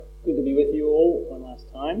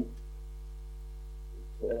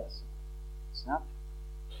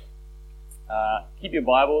keep your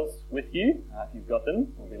Bibles with you, if you've got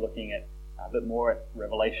them. We'll be looking at a bit more at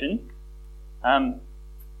Revelation. Have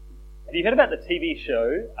you heard about the TV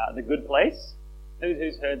show, The Good Place?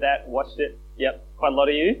 Who's heard that, watched it? Yep, quite a lot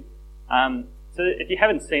of you. So if you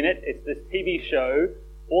haven't seen it, it's this TV show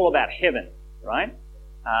all about heaven, right?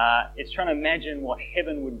 It's trying to imagine what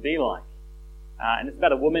heaven would be like. And it's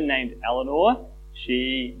about a woman named Eleanor.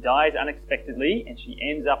 She dies unexpectedly and she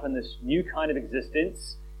ends up in this new kind of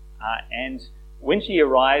existence. And when she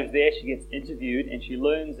arrives there, she gets interviewed and she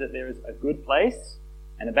learns that there is a good place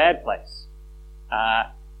and a bad place.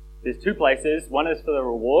 There's two places. One is for the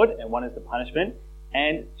reward and one is the punishment.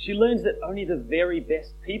 And she learns that only the very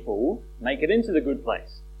best people make it into the good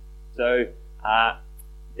place. So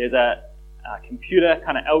there's a computer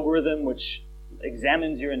kind of algorithm which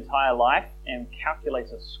examines your entire life and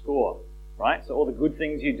calculates a score, right? So all the good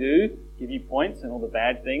things you do give you points and all the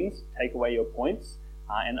bad things take away your points.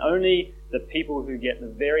 And only the people who get the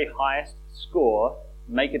very highest score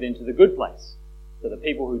make it into the good place. So the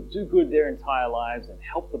people who do good their entire lives and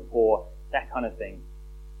help the poor, that kind of thing.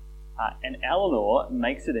 And Eleanor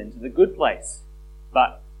makes it into the good place.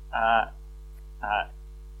 But,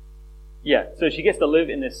 so she gets to live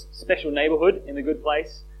in this special neighborhood in the good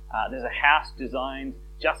place. There's a house designed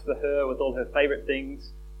just for her with all her favorite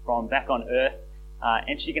things from back on earth.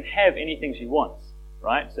 And she can have anything she wants,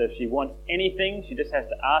 right? So if she wants anything, she just has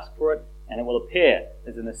to ask for it and it will appear.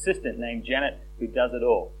 There's an assistant named Janet who does it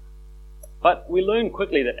all. But we learn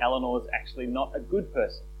quickly that Eleanor is actually not a good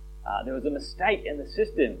person. There was a mistake in the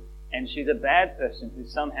system and she's a bad person who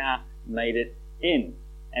somehow made it in.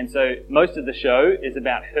 And so most of the show is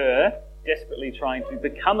about her desperately trying to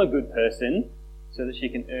become a good person so that she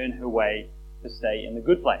can earn her way to stay in the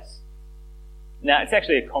good place. Now, it's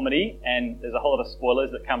actually a comedy, and there's a whole lot of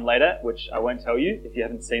spoilers that come later, which I won't tell you if you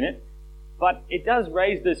haven't seen it. But it does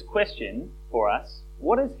raise this question for us: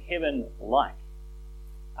 what is heaven like?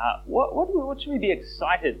 What should we be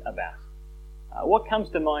excited about? What comes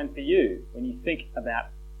to mind for you when you think about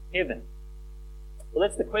heaven? Well,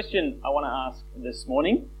 that's the question I want to ask this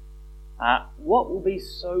morning. What will be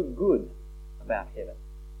so good about heaven?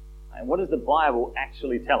 And what does the Bible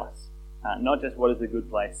actually tell us? Not just what does the good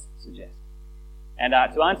place suggest. And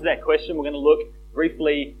to answer that question, we're going to look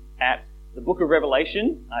briefly at the book of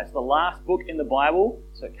Revelation. It's the last book in the Bible,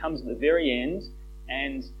 so it comes at the very end,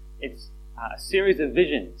 and it's a series of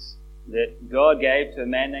visions that God gave to a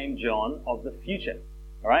man named John of the future.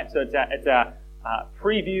 All right, so it's a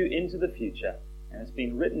preview into the future, and it's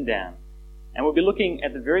been written down. And we'll be looking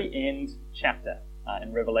at the very end chapter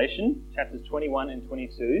in Revelation, chapters 21 and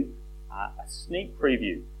 22, a sneak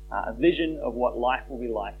preview, a vision of what life will be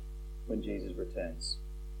like when Jesus returns.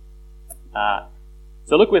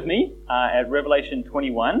 So look with me at Revelation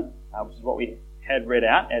 21, which is what we had read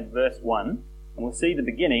out at verse 1, and we'll see the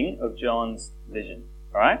beginning of John's vision.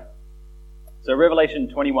 All right? So Revelation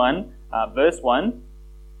 21, verse 1,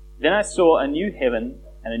 "Then I saw a new heaven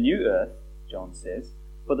and a new earth," John says,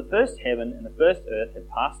 "for the first heaven and the first earth had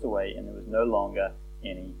passed away, and there was no longer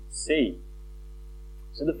any sea."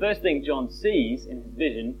 So the first thing John sees in his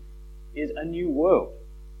vision is a new world,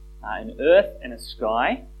 an earth and a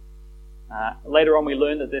sky. Later on we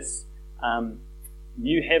learn that this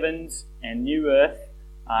new heavens and new earth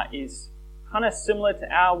is kind of similar to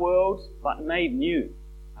our world, but made new,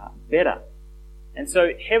 better. And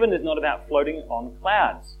so heaven is not about floating on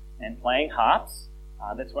clouds and playing harps.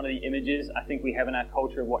 That's one of the images I think we have in our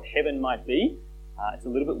culture of what heaven might be. It's a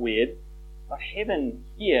little bit weird. But heaven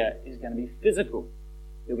here is going to be physical.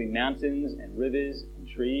 There'll be mountains and rivers and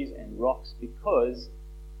trees and rocks because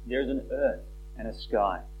there's an earth and a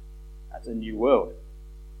sky. That's a new world.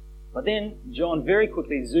 But then John very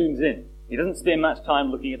quickly zooms in. He doesn't spend much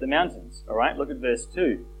time looking at the mountains. All right, look at verse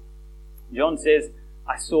 2. John says,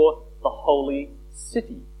 "I saw the holy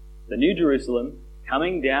city, the New Jerusalem,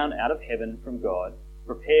 coming down out of heaven from God,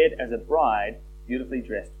 prepared as a bride beautifully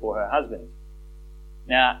dressed for her husband."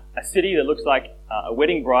 Now, a city that looks like a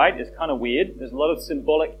wedding bride is kind of weird. There's a lot of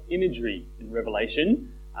symbolic imagery in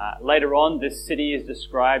Revelation. Later on, this city is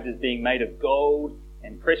described as being made of gold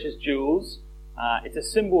and precious jewels. It's a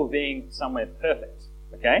symbol of being somewhere perfect,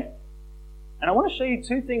 okay? And I want to show you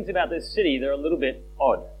two things about this city that are a little bit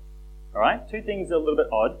odd, all right? Two things that are a little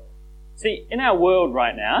bit odd. See, in our world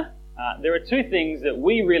right now, there are two things that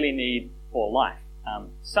we really need for life,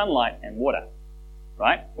 sunlight and water,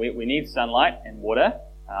 right? We need sunlight and water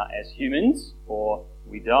as humans, or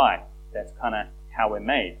we die. That's kind of how we're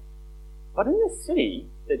made. But in this city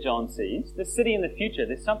that John sees, this city in the future,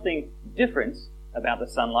 there's something different about the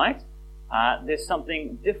sunlight. There's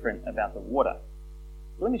something different about the water.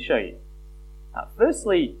 Let me show you.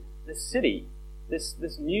 Firstly, the city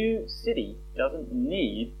this new city doesn't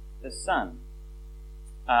need the sun.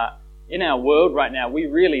 In our world right now, we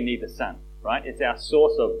really need the sun, right? It's our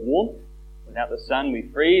source of warmth. Without the sun, we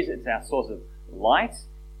freeze. It's our source of light,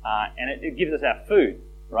 and it gives us our food,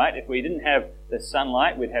 right? If we didn't have the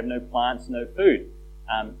sunlight, we'd have no plants, no food.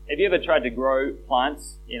 Have you ever tried to grow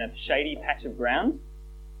plants in a shady patch of ground?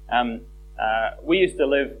 We used to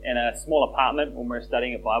live in a small apartment when we were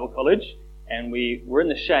studying at Bible college, and we were in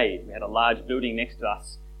the shade. We had a large building next to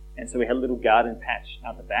us, and so we had a little garden patch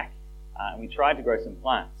out the back, and we tried to grow some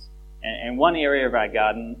plants. And one area of our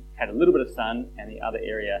garden had a little bit of sun, and the other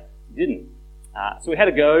area didn't. So we had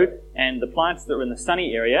to go, and the plants that were in the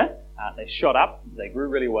sunny area, they shot up, they grew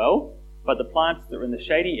really well, but the plants that were in the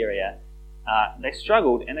shady area, they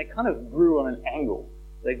struggled, and they kind of grew on an angle.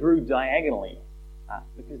 They grew diagonally,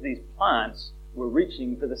 because these plants were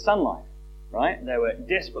reaching for the sunlight, right? They were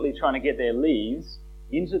desperately trying to get their leaves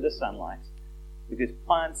into the sunlight, because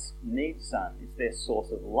plants need sun. It's their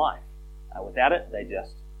source of life. Without it, they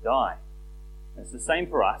just die. And it's the same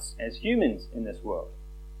for us as humans in this world.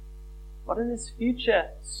 But in this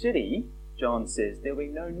future city, John says, there will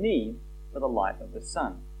be no need for the light of the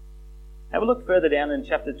sun. Have a look further down in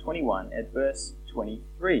chapter 21 at verse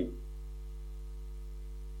 23.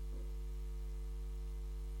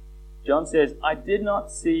 John says, verse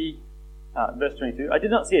 22, I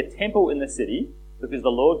did not see a temple in the city, because the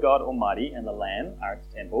Lord God Almighty and the Lamb are its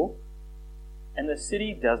temple, and the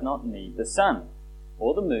city does not need the sun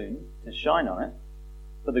or the moon to shine on it,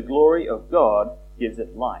 for the glory of God gives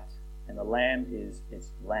it light, and the Lamb is its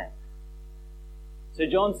lamp. So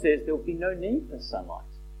John says there will be no need for sunlight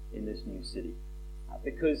in this new city,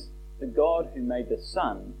 because the God who made the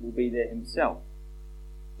sun will be there himself.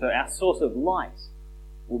 So our source of light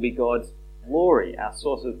will be God's glory. Our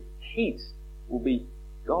source of heat will be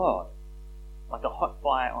God, like a hot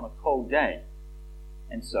fire on a cold day.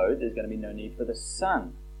 And so there's going to be no need for the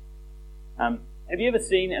sun. Have you ever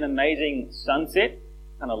seen an amazing sunset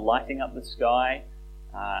kind of lighting up the sky?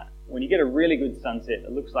 When you get a really good sunset,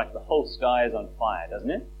 it looks like the whole sky is on fire,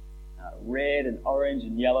 doesn't it? Red and orange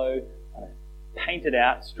and yellow, painted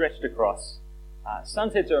out, stretched across.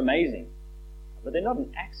 Sunsets are amazing, but they're not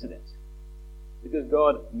an accident, because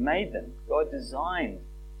God made them. God designed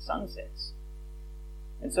sunsets.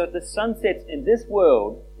 And so if the sunsets in this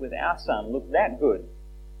world with our sun look that good,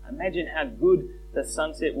 imagine how good the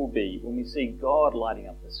sunset will be when we see God lighting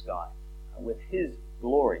up the sky with his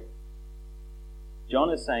glory. John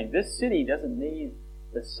is saying this city doesn't need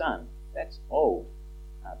the sun. That's old,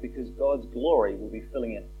 because God's glory will be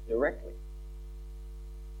filling it directly.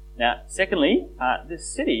 Now, secondly, this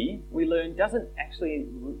city, we learn, doesn't actually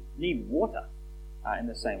need water in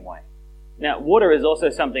the same way. Now, water is also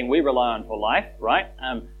something we rely on for life, right?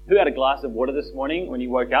 Who had a glass of water this morning when you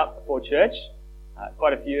woke up before church?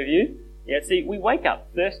 Quite a few of you. Yeah, see, we wake up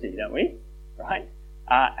thirsty, don't we? Right?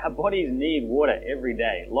 Our bodies need water every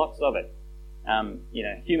day, lots of it.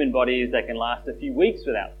 Human bodies, they can last a few weeks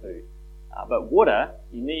without food. But water,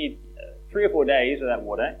 you need 3 or 4 days without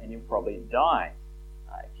water and you'll probably die.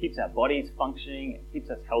 It keeps our bodies functioning, it keeps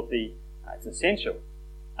us healthy, it's essential.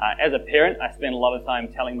 As a parent, I spend a lot of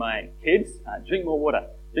time telling my kids, drink more water,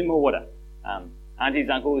 drink more water. Aunties,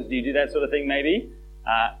 uncles, do you do that sort of thing maybe?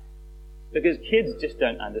 Because kids just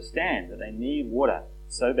don't understand that they need water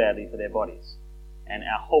so badly for their bodies. And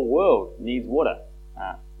our whole world needs water.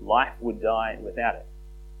 Life would die without it.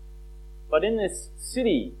 But in this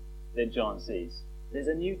city that John sees, there's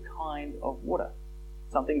a new kind of water.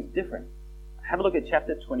 Something's different. Have a look at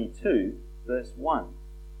chapter 22, verse 1.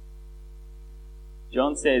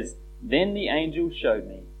 John says, Then the angel showed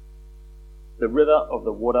me the river of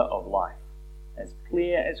the water of life, as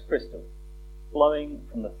clear as crystal, flowing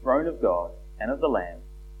from the throne of God and of the Lamb,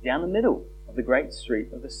 down the middle of the great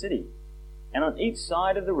street of the city. And on each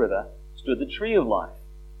side of the river stood the tree of life,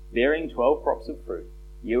 bearing 12 crops of fruit,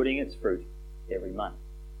 yielding its fruit every month.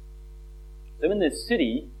 So in this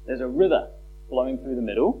city, there's a river flowing through the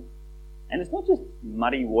middle, and it's not just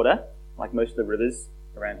muddy water, like most of the rivers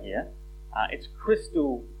around here. It's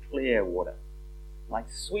crystal clear water, like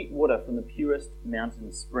sweet water from the purest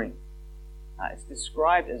mountain spring. It's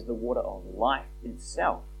described as the water of life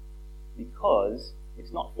itself, because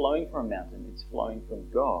it's not flowing from a mountain, it's flowing from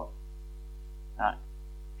God.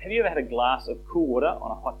 Have you ever had a glass of cool water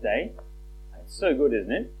on a hot day? It's so good,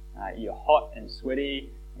 isn't it? You're hot and sweaty,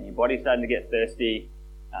 and your body's starting to get thirsty,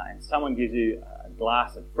 and someone gives you a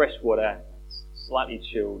glass of fresh water, it's slightly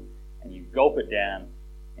chilled, and you gulp it down,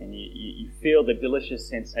 and you feel the delicious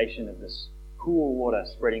sensation of this cool water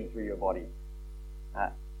spreading through your body.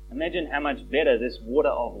 Imagine how much better this water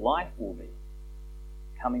of life will be,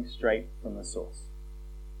 coming straight from the source.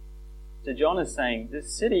 So John is saying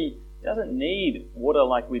this city doesn't need water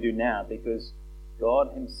like we do now because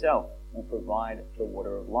God himself will provide the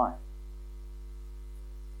water of life.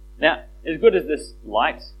 Now, as good as this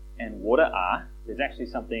light and water are, there's actually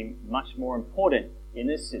something much more important in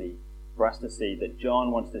this city for us to see that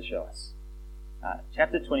John wants to show us.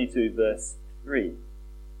 Chapter 22, verse 3.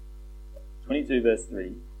 22, verse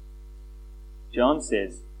 3. John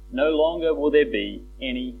says, "No longer will there be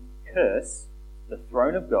any curse. The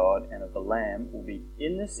throne of God and of the Lamb will be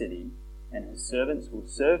in the city, and his servants will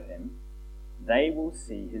serve him. They will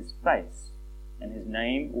see his face, and his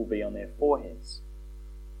name will be on their foreheads."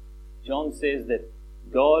 John says that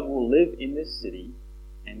God will live in this city,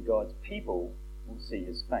 and God's people will see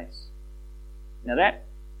his face. Now that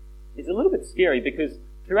is a little bit scary because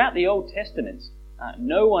throughout the Old Testament,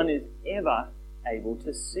 no one is ever able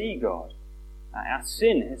to see God. Our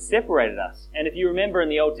sin has separated us. And if you remember in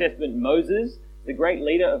the Old Testament, Moses, the great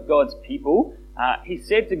leader of God's people, he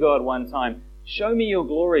said to God one time, "Show me your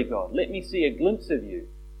glory, God. Let me see a glimpse of you."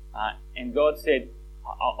 And God said,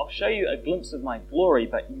 "I'll show you a glimpse of my glory,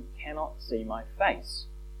 but you cannot see my face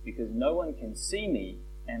because no one can see me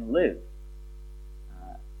and live."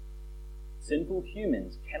 Sinful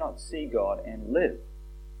humans cannot see God and live.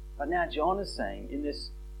 But now John is saying in this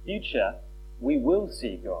future, we will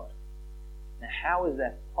see God. Now how is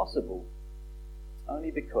that possible? It's only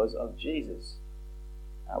because of Jesus.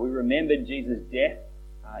 We remembered Jesus' death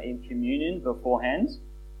in communion beforehand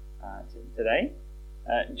today.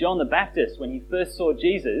 John the Baptist, when he first saw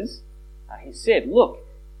Jesus, he said, "Look,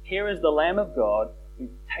 here is the Lamb of God who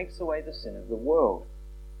takes away the sin of the world."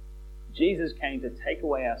 Jesus came to take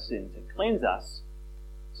away our sin, to cleanse us,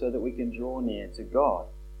 so that we can draw near to God.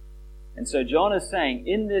 And so John is saying,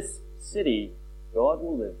 in this city, God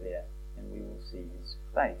will live there, and we will see his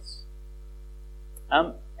face.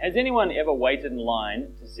 Has anyone ever waited in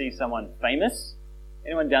line to see someone famous?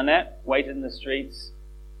 Anyone done that? Waited in the streets,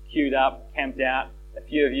 queued up, camped out? A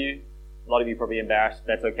few of you. A lot of you probably embarrassed.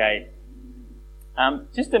 That's okay.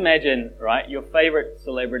 Just imagine, right, your favorite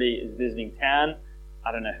celebrity is visiting town.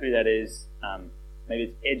 I don't know who that is. Maybe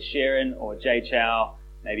it's Ed Sheeran or Jay Chou.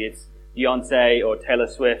 Maybe it's Beyonce or Taylor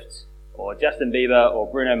Swift or Justin Bieber or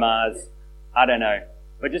Bruno Mars. I don't know.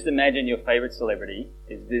 But just imagine your favorite celebrity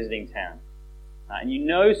is visiting town. And you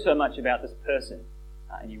know so much about this person.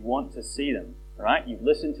 And you want to see them, right? You've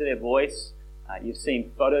listened to their voice. You've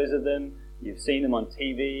seen photos of them. You've seen them on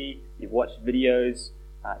TV. You've watched videos.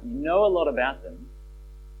 You know a lot about them.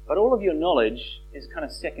 But all of your knowledge is kind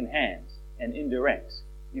of secondhand and indirect.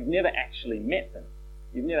 You've never actually met them.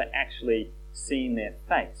 You've never actually seen their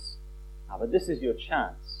face. But this is your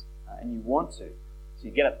chance, and you want to. So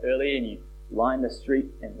you get up early and you line the street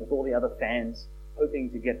and with all the other fans, hoping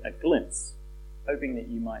to get a glimpse, hoping that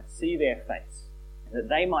you might see their face, and that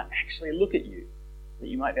they might actually look at you, that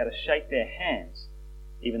you might be able to shake their hands,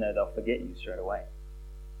 even though they'll forget you straight away.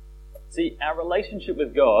 See, our relationship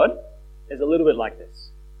with God is a little bit like this.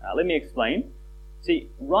 Let me explain. See,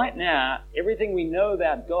 right now, everything we know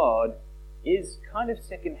about God is kind of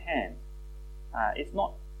secondhand. It's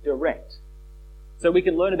not direct. So we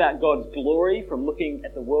can learn about God's glory from looking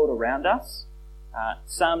at the world around us.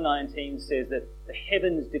 Psalm 19 says that the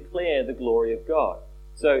heavens declare the glory of God.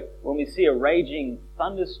 So when we see a raging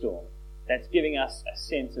thunderstorm, that's giving us a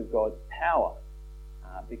sense of God's power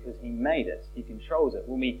because He made it, He controls it.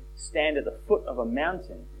 When we stand at the foot of a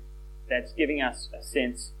mountain, that's giving us a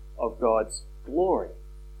sense of God's glory.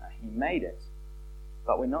 He made it.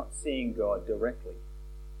 But we're not seeing God directly.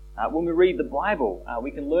 When we read the Bible,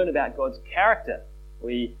 we can learn about God's character.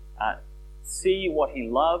 We see what He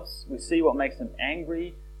loves. We see what makes Him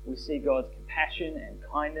angry. We see God's compassion and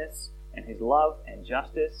kindness and His love and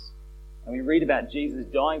justice. And we read about Jesus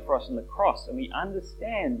dying for us on the cross, and we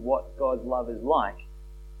understand what God's love is like,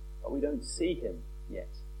 but we don't see Him yet.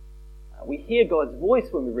 We hear God's voice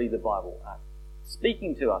when we read the Bible,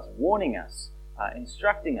 speaking to us, warning us,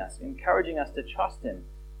 instructing us, encouraging us to trust Him,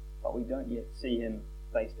 but we don't yet see Him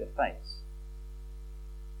face to face.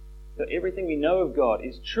 So everything we know of God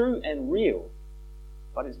is true and real,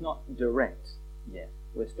 but it's not direct yet.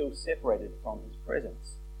 We're still separated from His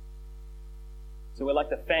presence. So we're like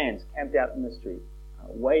the fans camped out in the street,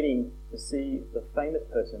 waiting to see the famous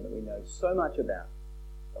person that we know so much about,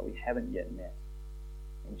 but we haven't yet met.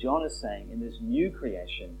 And John is saying, in this new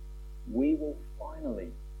creation, we will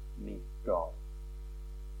finally meet God.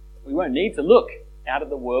 We won't need to look out at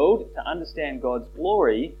the world to understand God's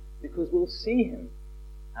glory because we'll see Him.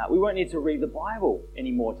 We won't need to read the Bible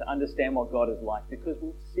anymore to understand what God is like because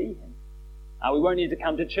we'll see Him. We won't need to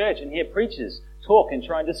come to church and hear preachers talk and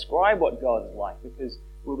try and describe what God is like because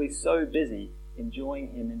we'll be so busy enjoying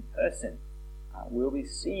him in person. We'll be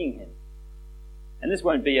seeing him. And this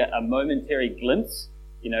won't be a momentary glimpse.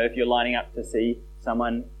 If you're lining up to see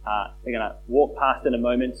someone, they're going to walk past in a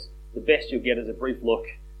moment. The best you'll get is a brief look.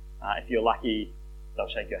 If you're lucky, they'll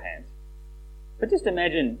shake your hand. But just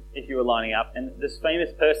imagine if you were lining up and this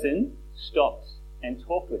famous person stopped and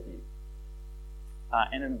talked with you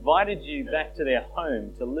and invited you back to their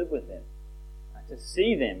home to live with them, to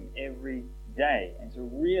see them every day and to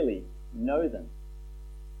really know them.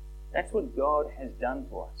 That's what God has done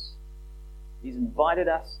for us. He's invited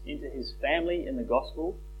us into his family in the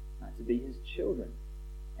gospel to be his children.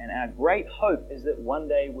 And our great hope is that one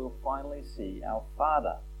day we'll finally see our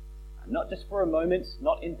Father. Not just for a moment,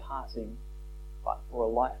 not in passing, but for a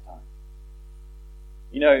lifetime.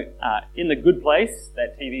 In The Good Place,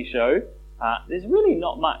 that TV show, there's really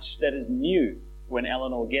not much that is new when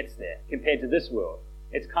Eleanor gets there compared to this world.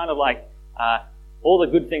 It's kind of like all the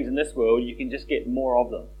good things in this world, you can just get more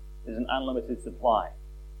of them. There's an unlimited supply.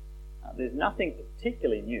 There's nothing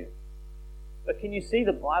particularly new. But can you see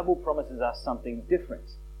the Bible promises us something different,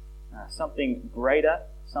 something greater,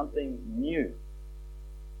 something new?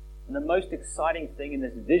 And the most exciting thing in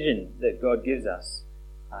this vision that God gives us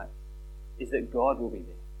is that God will be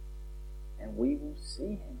there and we will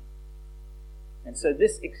see him. And so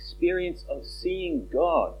this experience of seeing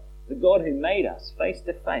God, the God who made us face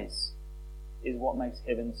to face, is what makes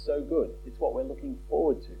heaven so good. It's what we're looking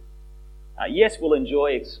forward to. Yes, we'll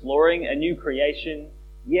enjoy exploring a new creation.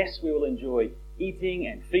 Yes, we will enjoy eating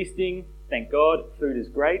and feasting. Thank God, food is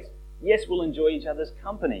great. Yes, we'll enjoy each other's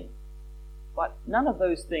company. But none of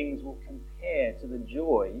those things will compare to the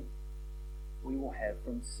joy we will have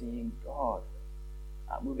from seeing God.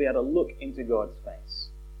 We'll be able to look into God's face,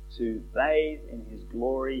 to bathe in his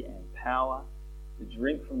glory and power, to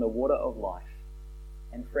drink from the water of life.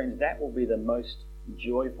 And friends, that will be the most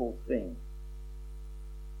joyful thing.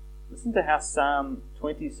 Listen to how Psalm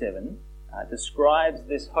 27 describes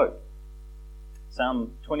this hope.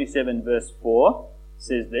 Psalm 27 verse 4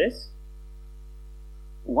 says this: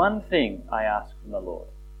 "One thing I ask from the Lord,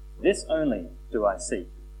 this only do I seek,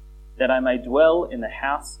 that I may dwell in the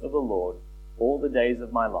house of the Lord all the days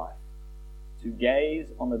of my life, to gaze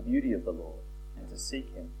on the beauty of the Lord and to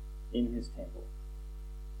seek him in his temple."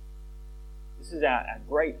 This is our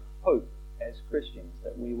great hope as Christians,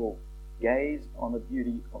 that we will gaze on the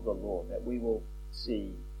beauty of the Lord, that we will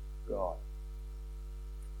see God.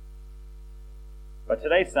 But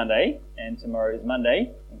today's Sunday and tomorrow is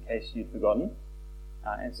Monday, in case you've forgotten.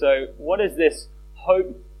 And so what does this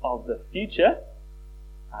hope of the future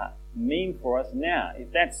mean for us now?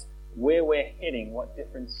 If that's where we're heading, what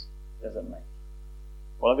difference does it make?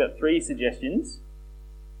 Well, I've got 3 suggestions.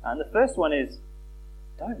 And the first one is,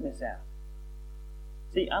 don't miss out.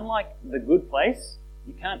 See, unlike The Good Place,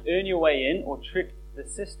 you can't earn your way in or trick the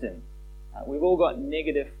system. We've all got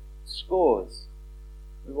negative scores.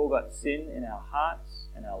 We've all got sin in our hearts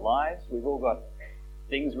and our lives. We've all got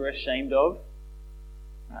things we're ashamed of.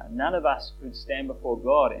 None of us could stand before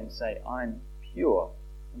God and say, I'm pure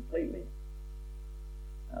completely.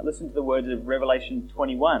 Listen to the words of Revelation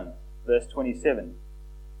 21, verse 27.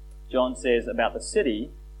 John says about the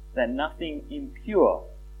city that nothing impure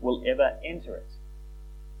will ever enter it.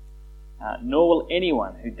 Nor will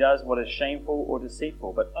anyone who does what is shameful or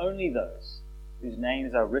deceitful, but only those whose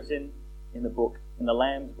names are written in the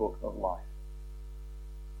Lamb's book of life.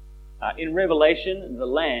 In Revelation, the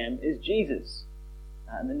Lamb is Jesus,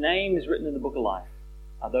 and the names written in the book of life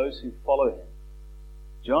are those who follow him.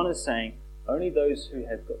 John is saying only those who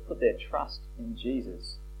have put their trust in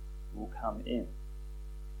Jesus will come in.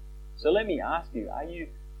 So let me ask you, are you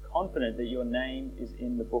confident that your name is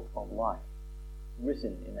in the book of life,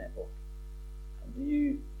 written in that book? Do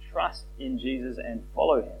you trust in Jesus and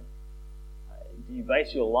follow him? Do you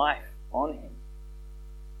base your life on him?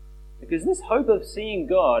 Because this hope of seeing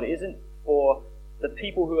God isn't for the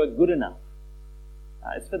people who are good enough.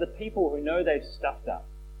 It's for the people who know they've stuffed up,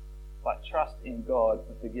 but trust in God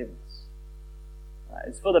for forgiveness.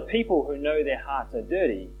 It's for the people who know their hearts are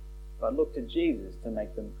dirty, but look to Jesus to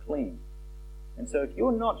make them clean. And so if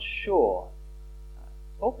you're not sure,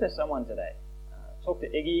 talk to someone today. Talk to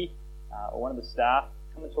Iggy or one of the staff.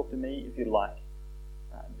 Come and talk to me if you'd like.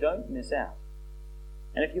 Don't miss out.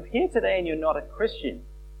 And if you're here today and you're not a Christian,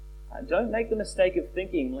 don't make the mistake of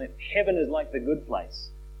thinking that heaven is like the good place,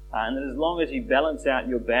 and that as long as you balance out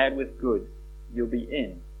your bad with good, you'll be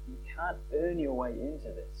in. You can't earn your way into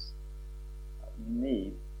this. You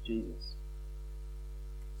need Jesus.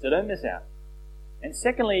 So don't miss out. And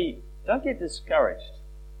secondly, don't get discouraged.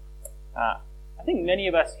 I think many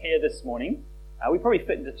of us here this morning, we probably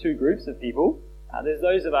fit into 2 groups of people. There's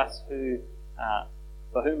those of us who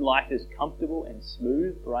for whom life is comfortable and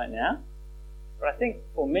smooth right now. But I think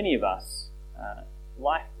for many of us,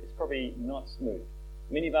 life is probably not smooth.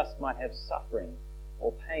 Many of us might have suffering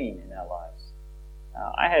or pain in our lives.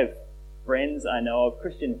 I have friends I know of,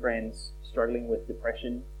 Christian friends, struggling with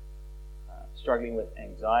depression, struggling with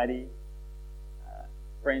anxiety,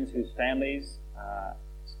 friends whose families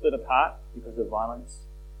split apart because of violence,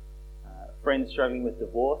 friends struggling with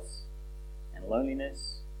divorce and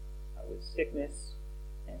loneliness, with sickness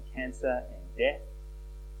and cancer and death.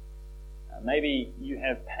 Maybe you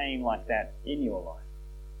have pain like that in your life.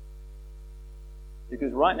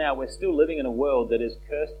 Because right now we're still living in a world that is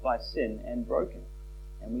cursed by sin and broken,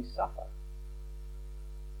 and we suffer.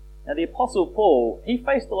 Now the Apostle Paul, he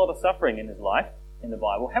faced a lot of suffering in his life in the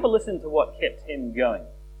Bible. Have a listen to what kept him going.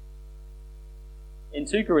 In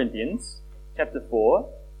 2 Corinthians chapter 4,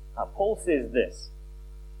 Paul says this,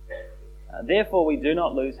 "Therefore we do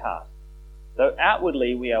not lose heart. Though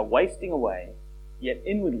outwardly we are wasting away, yet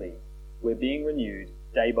inwardly we're being renewed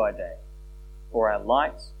day by day. For our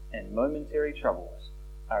light and momentary troubles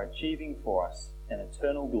are achieving for us an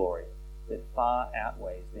eternal glory that far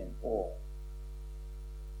outweighs them all."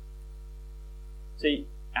 See,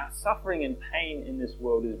 our suffering and pain in this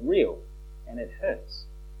world is real, and it hurts.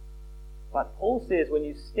 But Paul says when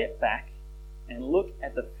you step back and look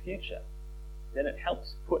at the future, then it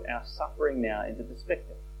helps put our suffering now into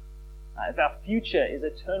perspective. If our future is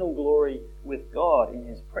eternal glory with God in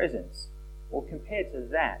His presence, or compared to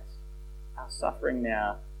that, our suffering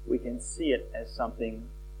now, we can see it as something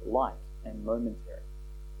light and momentary.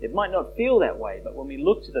 It might not feel that way, but when we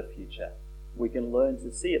look to the future, we can learn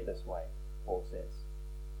to see it this way, Paul says.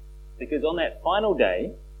 Because on that final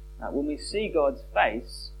day, when we see God's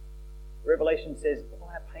face, Revelation says all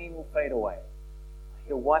our pain will fade away.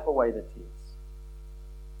 He'll wipe away the tears.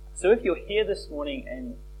 So if you're here this morning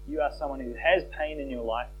and you are someone who has pain in your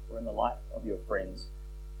life or in the life of your friends,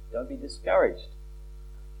 don't be discouraged.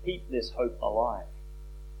 Keep this hope alive.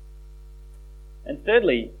 And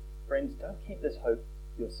thirdly, friends, don't keep this hope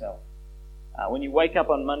to yourself. When you wake up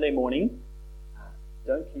on Monday morning,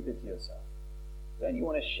 don't keep it to yourself. Don't you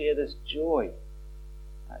want to share this joy?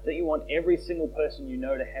 Don't you want every single person you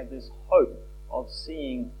know to have this hope of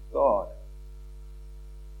seeing God?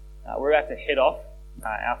 We're about to head off,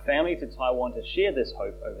 our family, to Taiwan to share this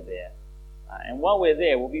hope over there. And while we're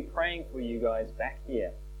there, we'll be praying for you guys back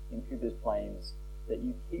here in Cooper's Plains that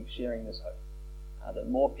you keep sharing this hope. That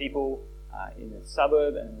more people in the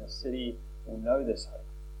suburb and in the city will know this hope.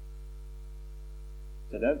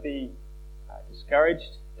 So don't be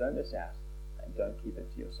discouraged, don't miss out, and don't keep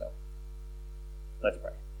it to yourself. Let's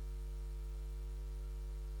pray.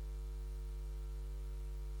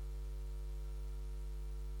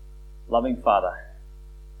 Loving Father,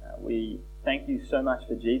 we thank you so much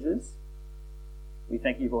for Jesus. We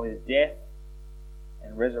thank you for his death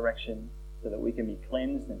and resurrection so that we can be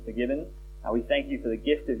cleansed and forgiven. We thank you for the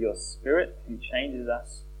gift of your Spirit who changes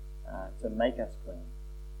us to make us clean.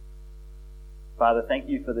 Father, thank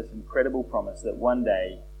you for this incredible promise that one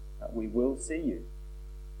day we will see you,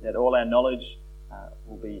 that all our knowledge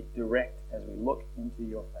will be direct as we look into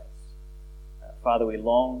your face. Father, we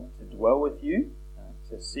long to dwell with you,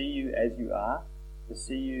 to see you as you are, to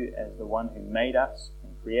see you as the one who made us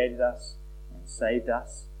and created us and saved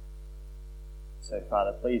us. So,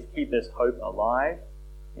 Father, please keep this hope alive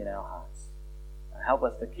in our hearts. Help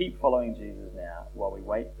us to keep following Jesus now while we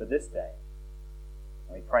wait for this day.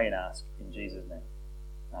 And we pray and ask in Jesus' name.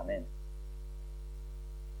 Amen.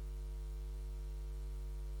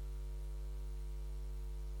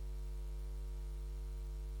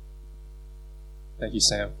 Thank you,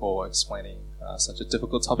 Sam, for explaining such a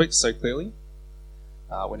difficult topic so clearly.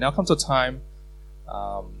 We now come to a time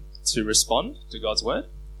to respond to God's word.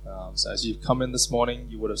 So as you've come in this morning,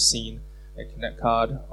 you would have seen a Connect card